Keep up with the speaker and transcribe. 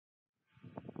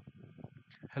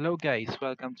Hello guys,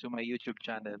 welcome to my YouTube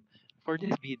channel. For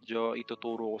this video,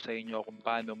 ituturo ko sa inyo kung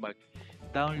paano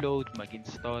mag-download,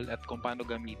 mag-install at kung paano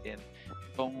gamitin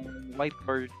itong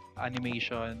whiteboard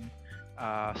animation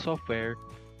software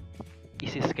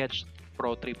is Sketch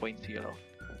Pro 3.0.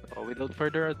 So without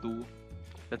further ado,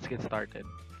 let's get started.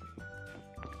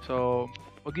 So,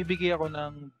 magbibigay ako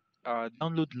ng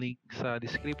download link sa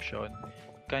description.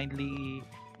 Kindly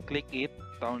click it,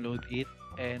 download it,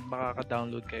 and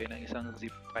makaka-download kayo ng isang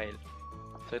zip file.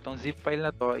 So itong zip file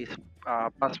na to is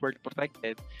password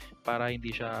protected para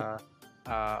hindi siya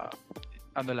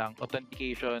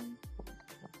authentication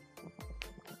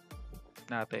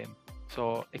natin.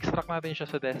 So extract natin siya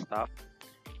sa desktop.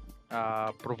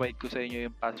 Provide ko sa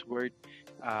inyo yung password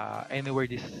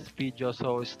anywhere this video,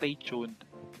 so stay tuned.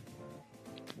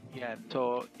 Yan.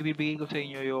 So ibibigay ko sa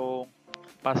inyo yung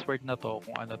password na to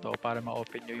kung ano to para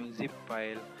ma-open nyo yung zip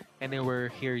file anywhere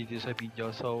here dito sa video.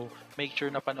 So make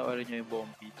sure na panoorin nyo yung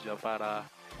buong video para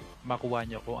makuha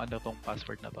nyo kung ano tong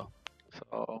password na to.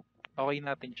 So okay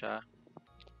natin siya.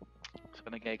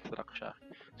 So nag-extract siya.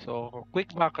 So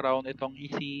quick background, itong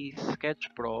Easy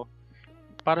Sketch Pro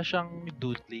para siyang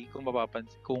Doodly kung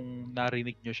mapapansin, kung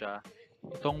narinig nyo siya.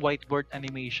 Itong whiteboard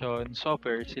animation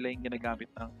software, sila yung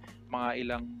ginagamit ng mga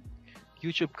ilang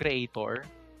YouTube creator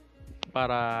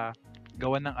para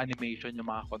gawan ng animation yung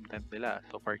mga content nila.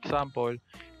 So for example,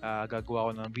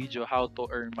 gagawa ko ng video how to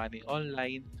earn money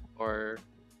online or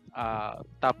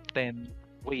top 10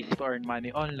 ways to earn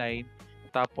money online.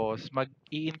 Tapos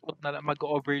mag-i-input na lang,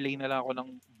 mag-overlay na lang ako ng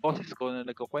boses ko na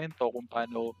nagkukwento kung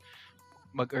paano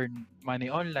mag-earn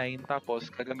money online. Tapos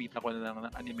gagamitan ko na lang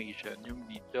ng animation yung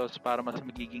videos para mas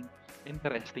magiging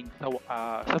interesting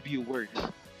sa viewers.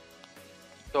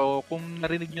 So, kung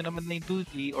narinig nyo naman na yung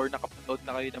Doodly or nakapanood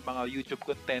na kayo ng mga YouTube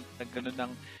content na gano'n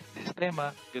ng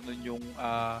sistema, gano'n yung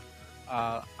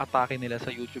atake nila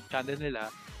sa YouTube channel nila,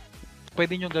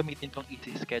 pwede nyo gamitin tong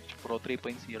Easy Sketch Pro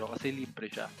 3.0 kasi libre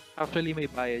siya. Actually,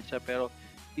 may bayad siya, pero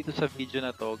dito sa video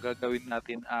na to, gagawin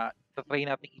natin, try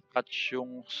natin i-patch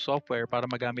yung software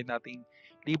para magamit natin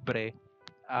libre,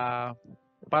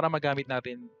 para magamit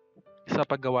natin sa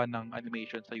paggawa ng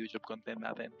animation sa YouTube content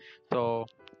natin.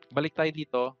 So, balik tayo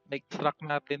dito, na-extract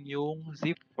natin yung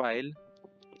zip file.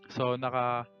 So,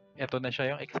 eto na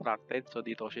siya yung extracted. So,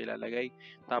 dito ko siya ilalagay.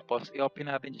 Tapos, i-open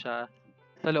natin siya.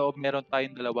 Sa loob, meron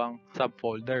tayong dalawang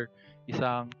subfolder.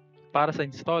 Isang para sa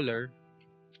installer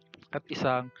at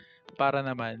isang para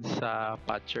naman sa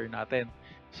patcher natin.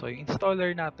 So, yung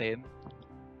installer natin,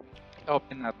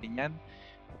 i-open natin yan.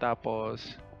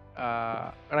 Tapos,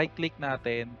 right-click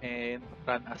natin and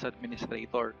run as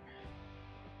administrator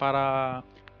para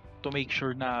to make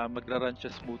sure na magra-run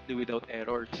siya smoothly without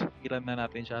errors. I-run na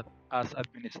natin siya as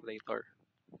administrator.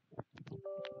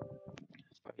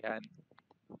 So, yan.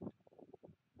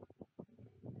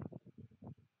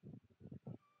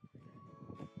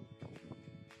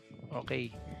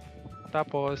 Okay.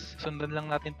 Tapos, sundan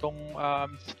lang natin tong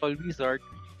install wizard.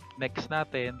 Next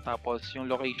natin. Tapos, yung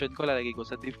location ko, lalagay ko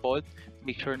sa default.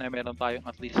 Make sure na meron tayong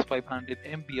at least 500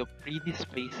 MB of free disk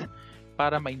space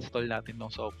para ma-install natin ng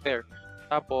software.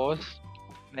 Tapos,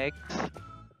 next.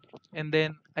 And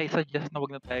then, I suggest na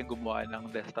wag na tayong gumawa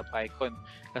ng desktop icon.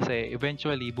 Kasi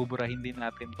eventually, buburahin din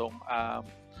natin tong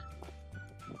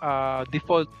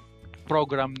default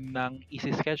program ng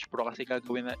Easy Sketch Pro kasi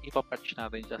gagawin na ipapatch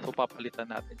natin siya. So,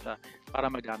 papalitan natin siya para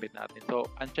magamit natin. So,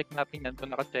 uncheck natin yan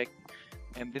kung naka-check.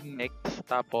 And then next,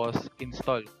 tapos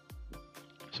install.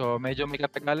 So, medyo may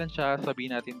katagalan siya.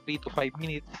 Sabihin natin 3 to 5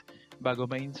 minutes bago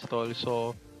ma-install.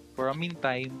 So, for a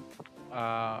meantime,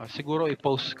 siguro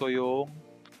i-post ko yung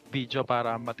video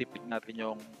para matipid natin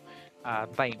yung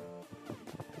time.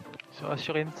 So, as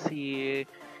you can see,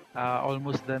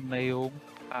 almost done na yung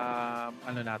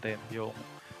yung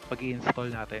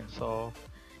pag-i-install natin. So,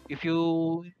 if you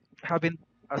haven't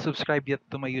subscribed yet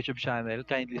to my YouTube channel,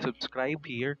 kindly subscribe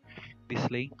here, this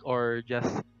link, or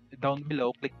just down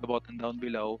below, click the button down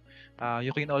below.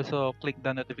 You can also click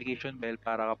the notification bell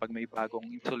para kapag may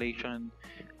bagong installation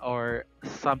or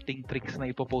something tricks na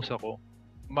ipopost ako,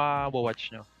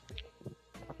 ma-watch nyo.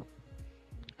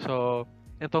 So,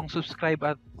 itong subscribe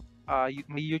at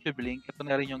may YouTube link, ito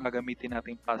na rin yung gagamitin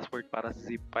nating password para sa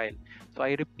zip file. So,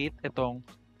 I repeat, itong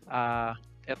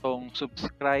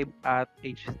subscribe at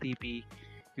http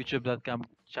youtube.com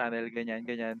channel, ganyan.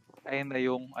 Ayun na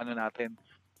yung natin,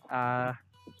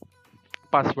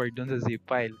 password dun sa zip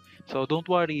file. So, don't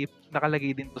worry,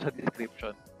 nakalagay din to sa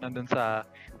description. Nandun sa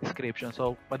description.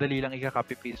 So, madali lang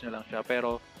i-copy-paste nyo lang siya.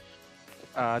 Pero,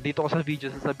 dito ko sa video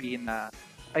sasabihin na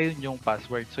ayun yung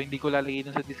password. So, hindi ko lalagay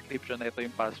dun sa description na ito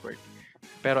yung password.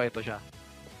 Pero ito siya.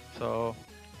 So,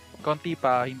 konti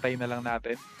pa, hintayin na lang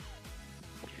natin.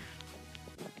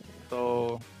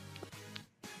 So,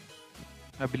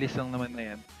 mabilis lang naman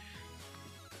na yan.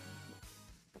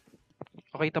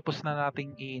 Okay, tapos na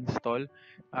nating i-install.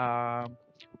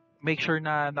 Make sure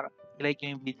na like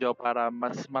nyo yung video para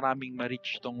mas maraming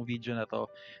ma-reach tong video na to.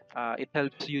 It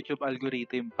helps YouTube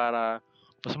algorithm para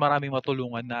mas maraming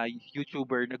matulungan na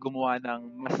YouTuber na gumawa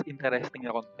ng mas interesting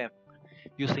na content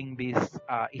using this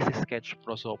Easy Sketch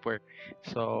Pro software.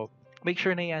 So, make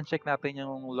sure na i-uncheck natin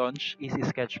yung launch Easy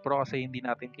Sketch Pro kasi hindi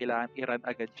natin kailangan i-run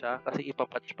agad siya kasi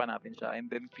ipapatch pa natin siya and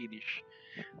then finish.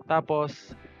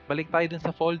 Tapos, balik tayo dun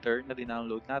sa folder na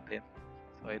dinownload natin.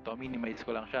 So, ito, minimize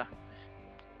ko lang siya.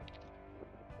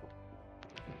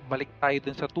 Balik tayo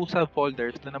dun sa 2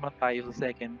 subfolders, doon naman tayo sa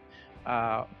second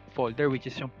folder which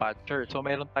is yung patcher. So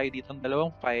meron tayo dito ng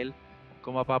dalawang file.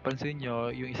 Kung mapapansin nyo,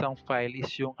 yung isang file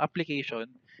is yung application,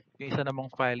 yung isa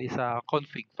namang file is a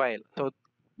config file. So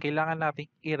kailangan nating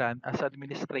i-run as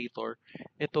administrator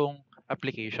itong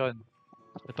application.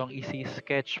 Itong Easy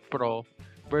Sketch Pro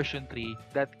version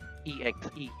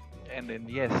 3.exe. And then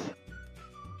yes.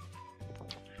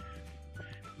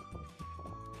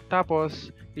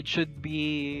 Tapos, it should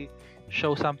be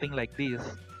show something like this.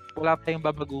 Wala tayong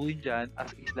babaguhin dyan,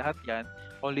 as is lahat yan.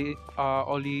 Only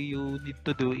you need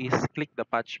to do is click the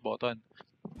patch button.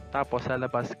 Tapos, sa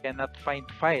labas, cannot find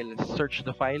file. Search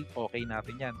the file, okay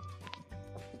natin yan.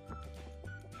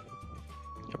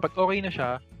 Kapag okay na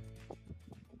siya,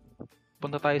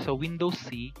 punta tayo sa Windows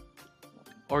C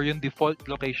or yung default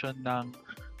location ng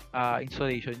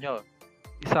installation nyo.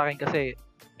 Sa akin kasi,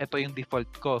 ito yung default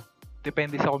ko.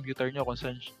 Depende sa computer nyo kung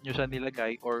saan nyo siya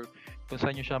nilagay or kung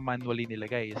saan nyo siya manually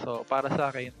nilagay. So, para sa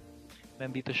akin,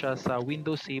 nandito siya sa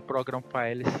Windows C, Program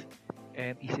Files,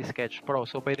 and Easy Sketch Pro.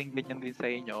 So, pwedeng ganyan din sa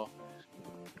inyo.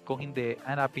 Kung hindi,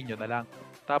 hanapin nyo na lang.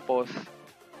 Tapos,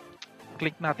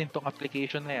 click natin tong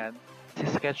application na yan,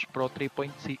 Easy Sketch Pro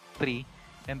 3.3,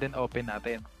 and then open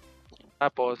natin.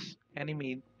 Tapos,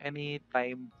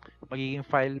 anytime magiging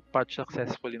file patch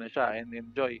successfully na siya and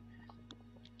enjoy.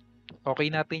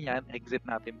 Okay natin yan, exit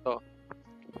natin to.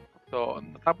 So,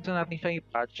 natapos na natin siya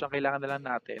i-patch, ang kailangan na lang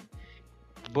natin,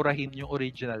 burahin yung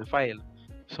original file.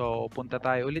 So, punta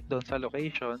tayo ulit doon sa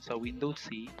location, sa Windows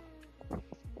C.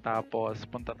 Tapos,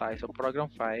 punta tayo sa Program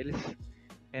Files.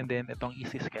 And then, itong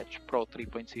Easy Sketch Pro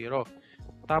 3.0.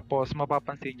 Tapos,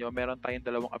 mapapansin nyo, meron tayong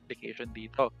dalawang application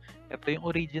dito. Ito yung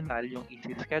original, yung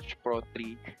Easy Sketch Pro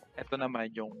 3. Ito naman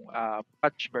yung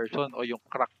patch version o yung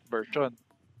cracked version.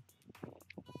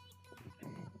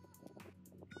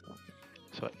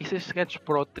 So, Easy Sketch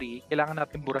Pro 3, kailangan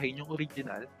natin burahin yung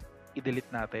original,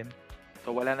 i-delete natin.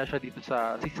 So, wala na siya dito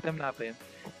sa system natin.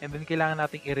 And then, kailangan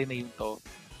natin i-rename to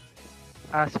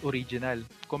as original.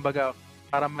 Kumbaga,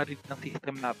 para ma-read ng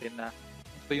system natin na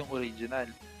ito yung original.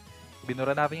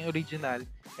 Binura natin yung original,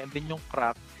 and then yung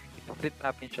crack, i-treat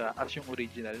natin siya as yung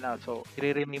original na. So,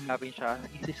 i-rename natin siya as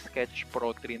Easy Sketch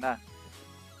Pro 3 na.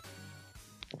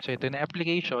 So, ito na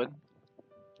application.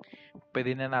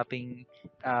 Pwede na nating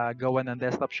gawa ng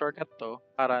desktop shortcut to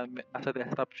para nasa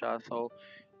desktop siya. So,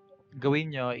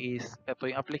 gawin nyo is,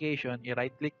 ito yung application,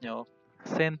 i-right click nyo,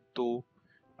 send to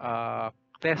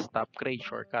desktop, create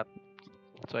shortcut.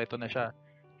 So, ito na siya.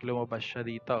 Lumabas siya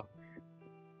dito.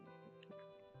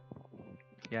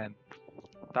 Yan.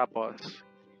 Tapos,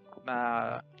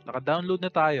 naka-download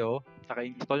na tayo,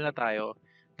 naka-install na tayo.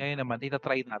 Ngayon naman,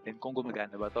 ita-try natin kung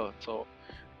gumagana ba to. So,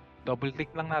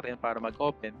 double-click lang natin para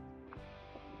mag-open.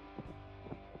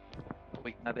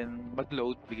 Wait natin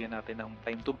mag-load, bigyan natin ng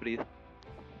time to breathe.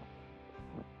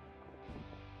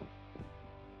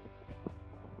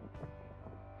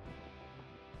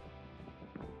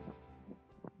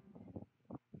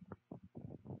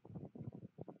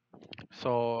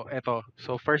 So, eto.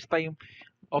 So, first time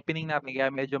opening natin, kaya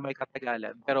medyo may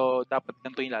katagalan. Pero, dapat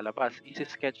ganito yung lalabas. Easy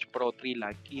Sketch Pro 3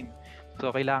 login.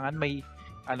 So, kailangan may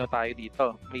tayo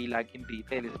dito, may login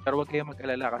details. Pero huwag kayong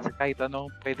mag-alala kasi kahit anong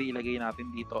pwede ilagay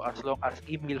natin dito as long as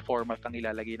email format ang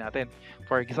ilalagay natin.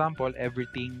 For example,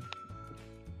 everything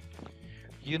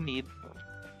you need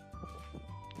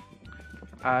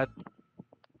at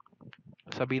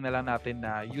sabihin na lang natin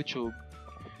na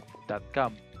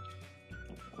youtube.com.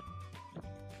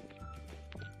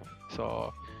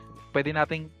 So, pwede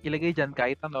nating ilagay dyan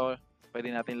kahit ano. Pwede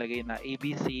natin ilagay na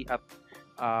abc at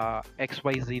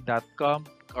xyz.com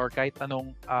or kahit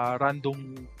anong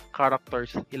random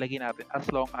characters ilagay natin as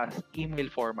long as email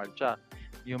format siya.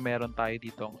 Yung meron tayo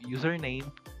ditong username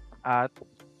at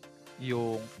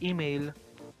yung email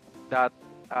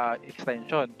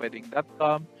extension. Pwedeng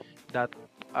 .com,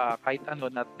 kahit ano,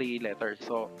 not 3 letters.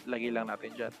 So, lagay lang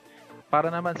natin dyan. Para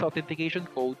naman sa authentication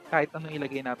code, kahit anong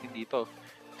ilagay natin dito.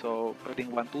 So,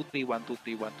 pwedeng 123,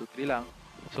 123, 123 lang.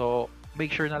 So,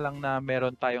 make sure na lang na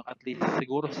meron tayong at least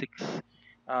siguro 6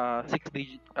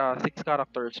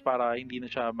 characters para hindi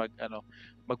na siya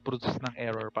mag-produce ng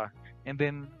error pa. And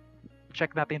then,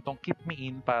 check natin tong keep me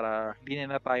in para hindi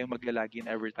na tayo magla-login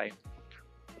every time.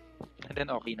 And then,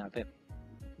 okay natin.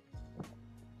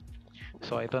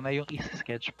 So, ito na yung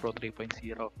Sketch Pro 3.0.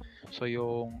 So,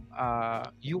 yung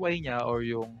UI niya or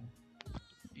yung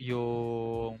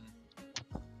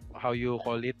how you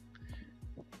call it,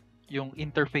 yung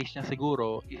interface niya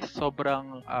siguro is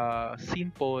sobrang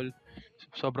simple,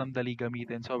 sobrang dali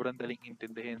gamitin, sobrang daling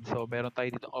intindihin. So, meron tayo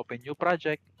dito open new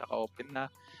project, naka-open na.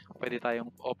 Pwede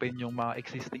tayong open yung mga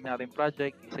existing natin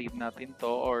project, save natin to,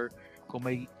 or kung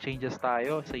may changes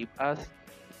tayo, save as,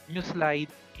 new slide,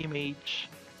 image,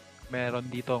 meron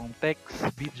ditong text,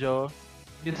 video,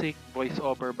 music,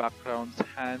 voiceover, backgrounds,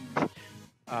 hands,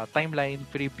 timeline,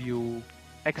 preview,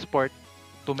 export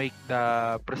to make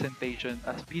the presentation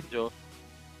as video,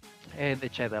 and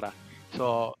etc.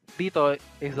 So, dito,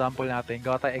 example natin.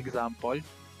 Gawa tayo example.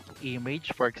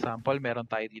 Image, for example, meron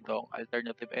tayo dito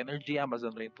alternative energy,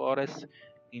 Amazon rainforest,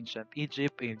 ancient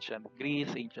Egypt, ancient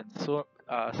Greece, ancient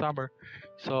summer.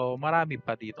 So, marami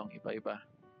pa ditong iba-iba.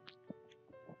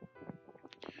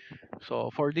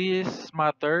 So, for this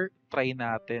matter, try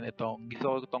natin itong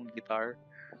guitar.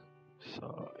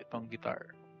 So, itong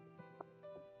guitar.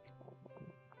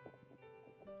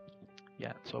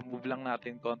 Yan. So, move lang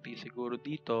natin konti siguro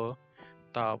dito.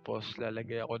 Tapos,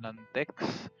 lalagay ako ng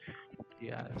text.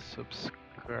 Yan.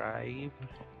 Subscribe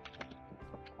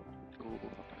to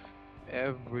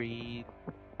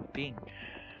everything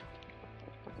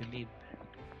you need.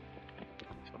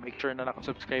 So, make sure na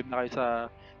nakasubscribe na kayo sa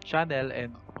channel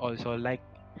and also like,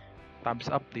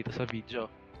 thumbs up dito sa video.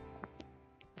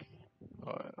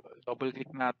 Double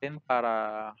click natin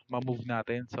para ma-move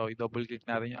natin. So, i-double click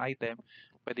natin yung item.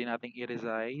 Pwede nating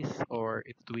i-resize or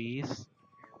i-twist.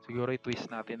 Siguro i-twist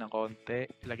natin ng konti.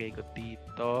 Ilagay ko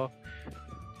dito.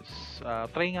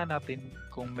 Try nga natin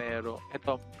kung meron.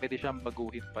 Ito, pwede siyang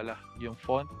baguhin pala. Yung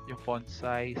font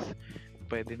size.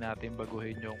 Pwede natin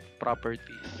baguhin yung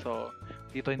properties. So,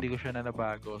 dito hindi ko siya na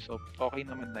nabago. So, okay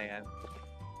naman na yan.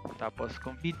 Tapos,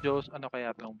 kung videos, ano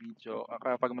kaya itong video?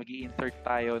 Kapag mag-i-insert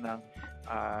tayo ng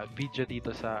video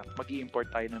dito mag-i-import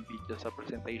tayo ng video sa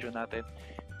presentation natin.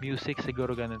 Music,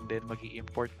 siguro ganun din.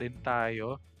 Mag-i-import din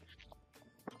tayo.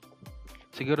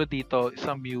 Siguro dito,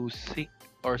 sa music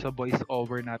or sa voice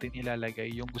over natin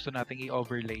ilalagay yung gusto nating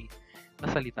i-overlay na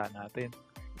salita natin.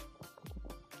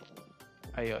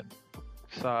 Ayun.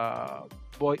 Sa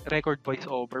record voice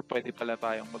over, pwede pala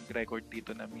tayong mag-record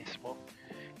dito na mismo.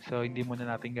 So, hindi muna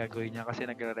natin gagawin yan kasi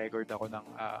nagre-record ako ng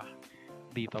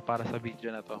dito para sa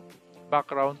video na to.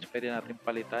 Backgrounds, pwede natin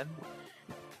palitan.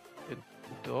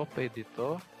 Ito, pwede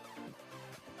to.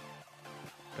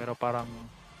 Pero parang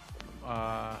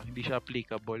hindi siya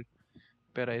applicable.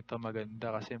 Pero ito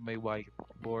maganda kasi may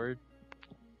whiteboard.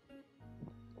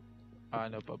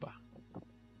 Ano pa ba?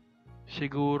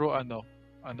 Siguro ano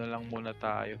lang muna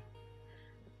tayo.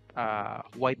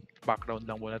 White background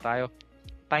lang muna tayo.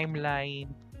 Timeline.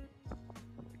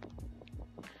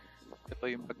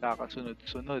 Ito yung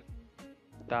pagkakasunod-sunod.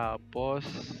 Tapos,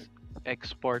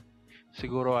 export.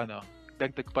 Siguro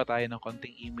dagdag pa tayo ng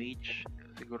konting image.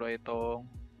 Siguro itong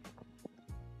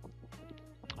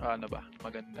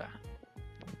maganda.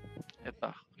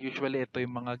 Ito. Usually, ito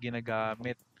yung mga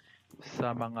ginagamit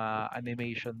sa mga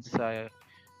animation sa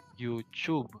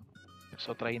YouTube.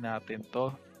 So, try natin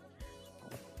to.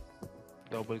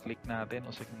 Double click natin.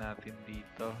 Usag natin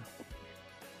dito.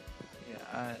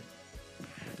 Yan.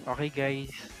 Okay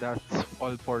guys, that's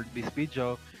all for this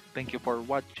video. Thank you for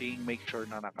watching. Make sure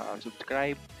na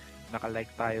naka-subscribe,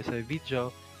 naka-like tayo sa video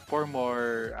for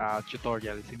more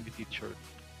tutorials in the future.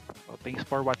 So, thanks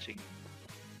for watching.